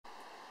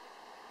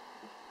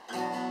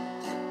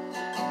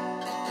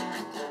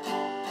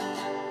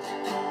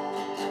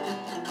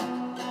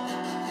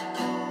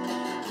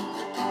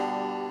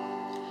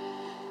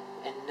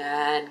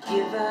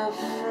vow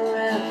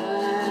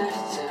forever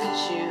to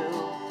touch you,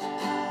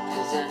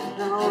 'cause I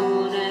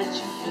know that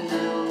you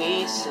feel me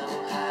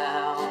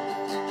somehow.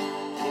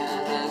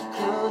 You're the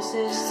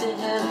closest to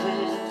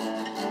heaven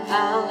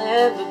I'll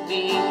ever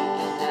be,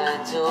 and I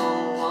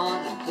don't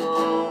want to go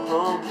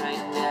home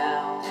right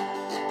now.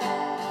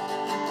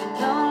 And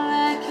all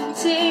I can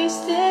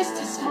taste is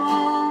this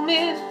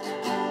moment,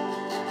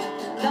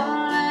 and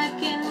all I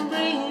can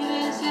breathe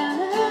is your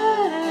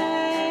light.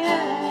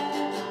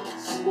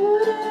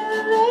 Sooner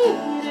or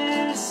later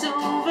it's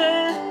over,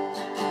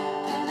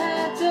 and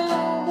I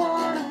don't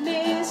want to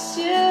miss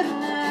you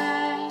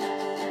tonight.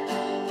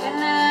 And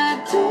I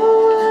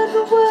don't want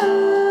the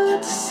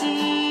world to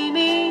see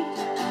me,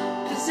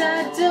 'cause I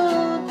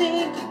don't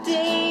think that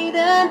they'd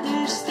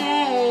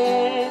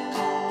understand.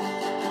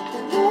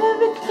 And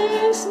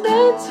everything's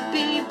meant to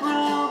be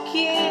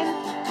broken,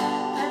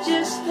 I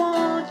just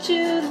want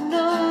you to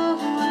know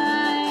who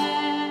I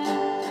am.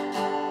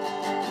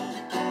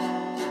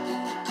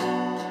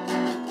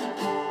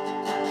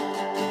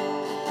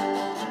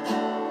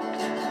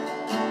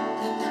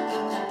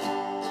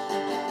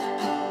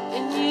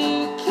 And you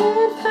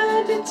can't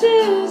find the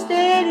tears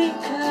that are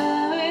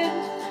coming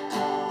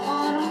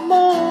on a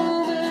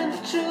moment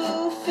of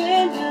truth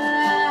in your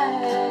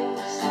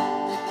eyes,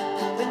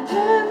 when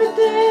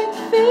everything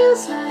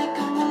feels like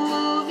a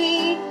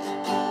movie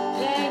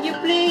and you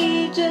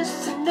bleed just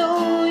to know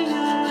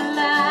you're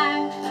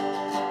alive.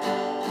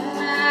 And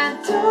I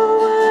don't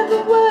want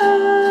the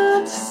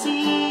world to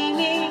see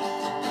me,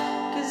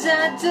 'cause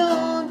I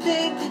don't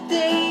think that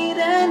they'd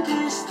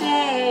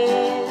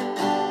understand.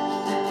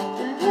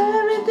 And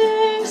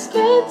everything's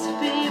meant to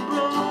be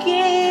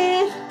broken,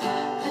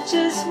 I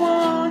just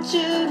want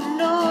you to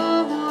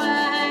know who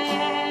I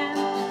am.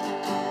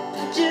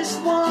 I just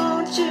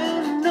want you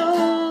to know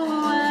who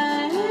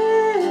I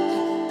am.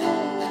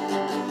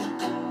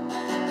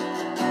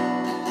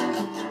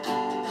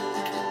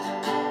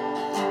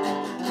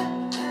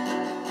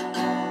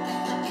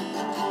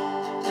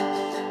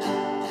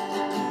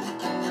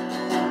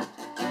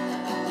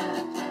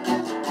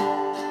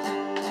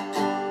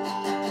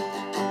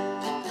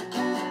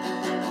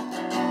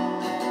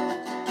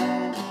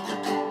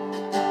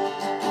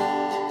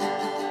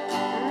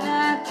 And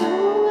I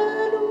don't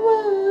want the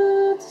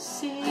world to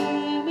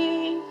see me,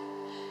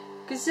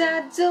 'cause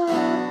I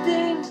don't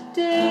think that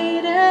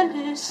they'd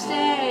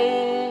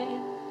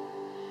understand.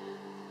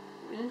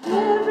 When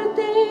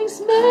everything's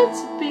meant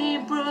to be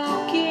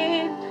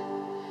broken,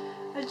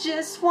 I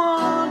just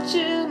want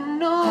you to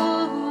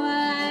know who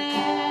I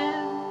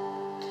am.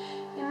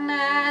 And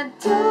I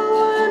don't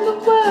want the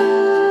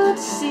world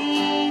to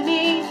see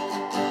me,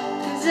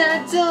 'cause I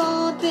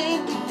don't think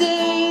that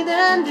they'd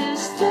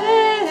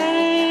understand.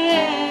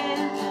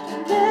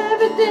 And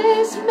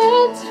everything's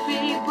meant to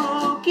be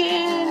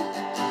broken,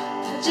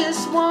 I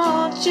just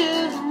want you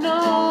to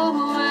know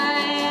who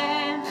I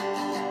am.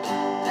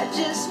 I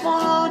just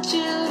want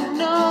you to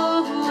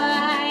know who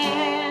I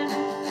am.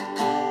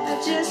 I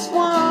just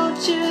want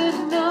you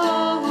to know